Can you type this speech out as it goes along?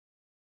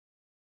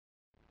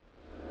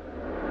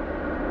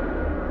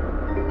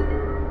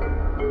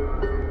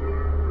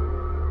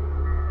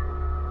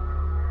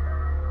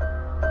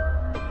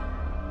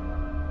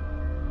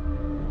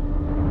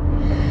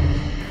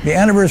The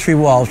anniversary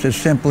waltz is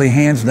simply,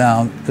 hands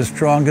down, the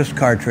strongest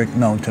card trick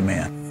known to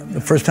man. The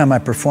first time I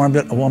performed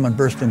it, a woman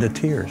burst into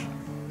tears.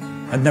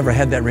 I'd never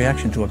had that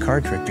reaction to a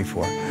card trick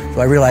before. So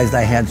I realized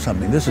I had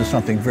something. This is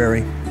something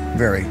very,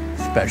 very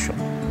special.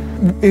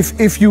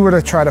 If you were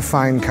to try to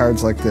find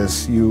cards like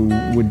this, you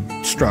would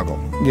struggle.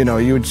 You know,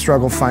 you would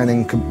struggle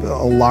finding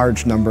a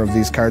large number of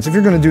these cards. If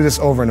you're going to do this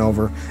over and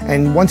over,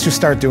 and once you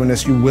start doing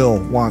this, you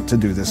will want to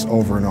do this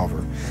over and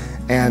over.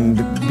 And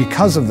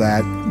because of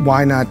that,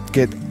 why not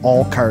get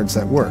all cards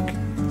that work?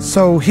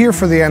 So here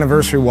for the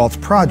Anniversary Waltz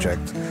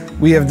project,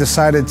 we have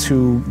decided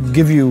to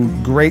give you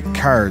great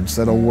cards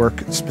that'll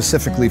work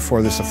specifically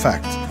for this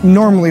effect.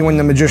 Normally when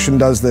the magician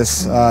does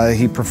this,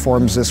 he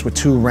performs this with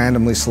 2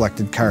 randomly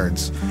selected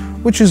cards,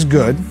 which is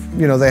good.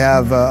 You know, they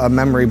have a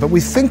memory, but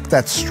we think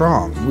that's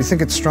strong. We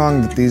think it's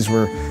strong that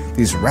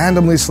these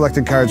randomly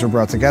selected cards were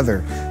brought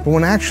together, but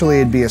when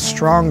actually it'd be a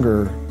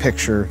stronger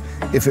picture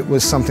if it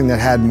was something that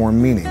had more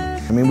meaning.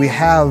 I mean, we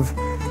have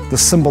the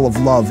symbol of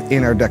love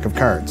in our deck of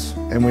cards,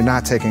 and we're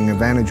not taking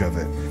advantage of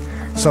it.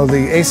 So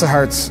the Ace of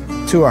Hearts,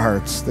 2 of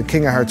Hearts, the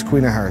King of Hearts,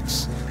 Queen of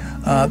Hearts.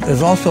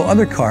 There's also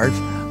other cards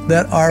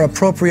that are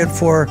appropriate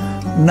for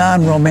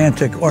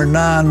non-romantic or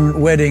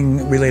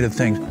non-wedding related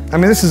things. I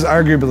mean, this is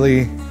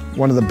arguably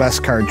one of the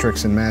best card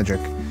tricks in Magic,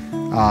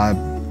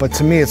 but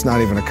to me it's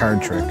not even a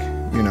card trick.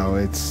 You know,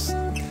 it's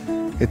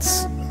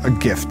a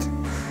gift.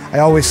 I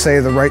always say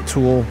the right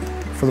tool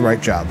for the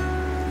right job,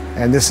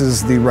 and this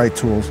is the right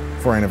tool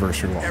for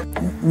Anniversary Waltz.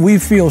 We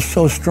feel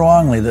so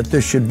strongly that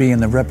this should be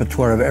in the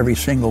repertoire of every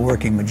single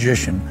working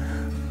magician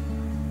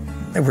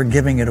that we're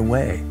giving it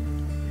away.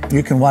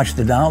 You can watch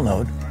the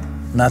download,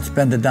 not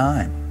spend a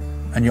dime,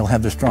 and you'll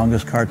have the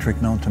strongest card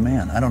trick known to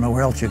man. I don't know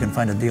where else you can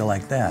find a deal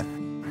like that.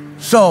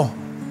 So,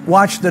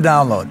 watch the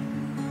download.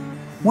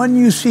 When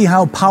you see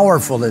how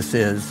powerful this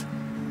is,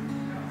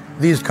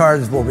 these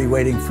cards will be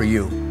waiting for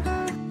you.